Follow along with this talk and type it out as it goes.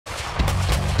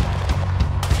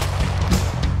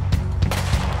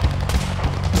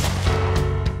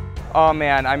Oh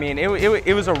man, I mean, it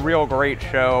was a real great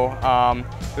show.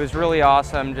 It was really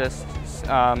awesome just,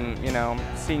 you know,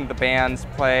 seeing the bands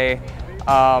play.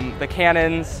 The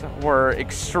cannons were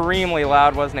extremely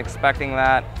loud, wasn't expecting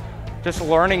that. Just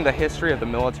learning the history of the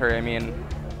military, I mean,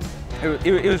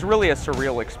 it was really a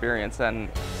surreal experience, and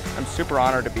I'm super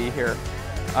honored to be here.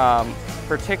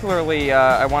 Particularly,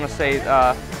 I want to say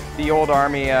the old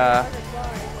Army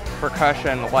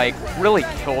percussion, like, really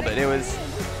killed it.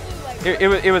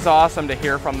 It was awesome to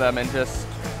hear from them, and just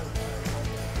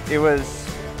it was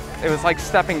like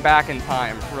stepping back in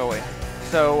time, really.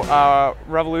 So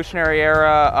Revolutionary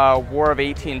era, War of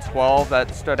 1812,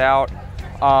 that stood out.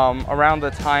 Around the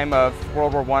time of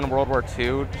World War I, World War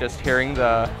II, just hearing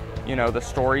the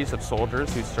stories of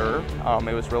soldiers who served,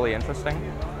 it was really interesting.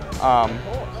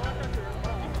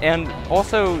 And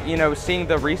also, seeing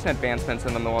the recent advancements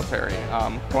in the military,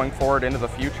 going forward into the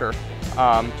future,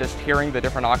 just hearing the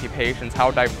different occupations,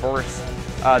 how diverse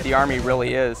the Army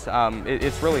really is,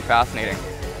 it's really fascinating.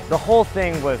 The whole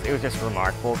thing it was just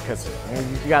remarkable, because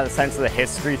you got a sense of the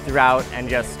history throughout, and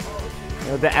just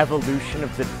the evolution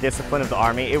of the discipline of the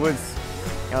Army. It was,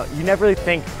 you never really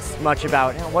think much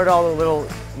about what are all the little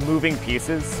moving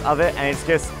pieces of it, and it's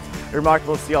just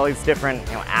remarkable to see all these different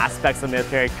aspects of the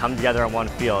military come together on one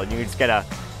field. You just get a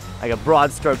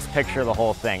broad strokes picture of the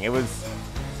whole thing. It was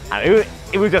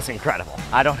just incredible.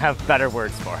 I don't have better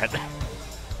words for it.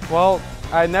 Well,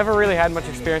 I never really had much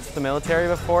experience with the military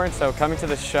before, and so coming to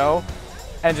the show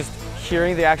and just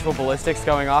hearing the actual ballistics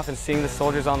going off and seeing the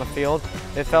soldiers on the field,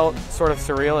 it felt sort of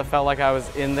surreal. It felt like I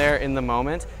was in there in the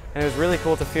moment, and it was really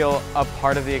cool to feel a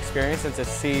part of the experience and to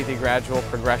see the gradual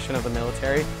progression of the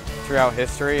military throughout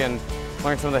history, and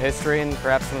learn some of the history and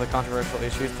perhaps some of the controversial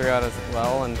issues throughout as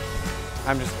well. And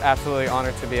I'm just absolutely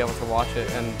honored to be able to watch it,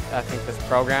 and I think this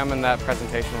program and that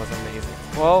presentation was amazing.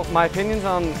 Well, my opinions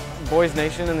on Boys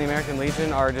Nation and the American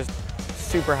Legion are just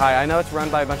super high. I know it's run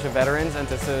by a bunch of veterans, and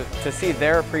to see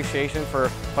their appreciation for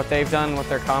what they've done and what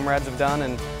their comrades have done,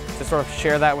 and to sort of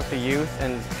share that with the youth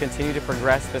and continue to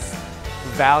progress this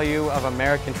value of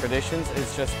American traditions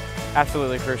is just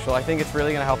absolutely crucial. I think it's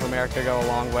really going to help America go a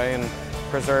long way and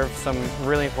preserve some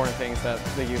really important things that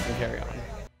the youth can carry on.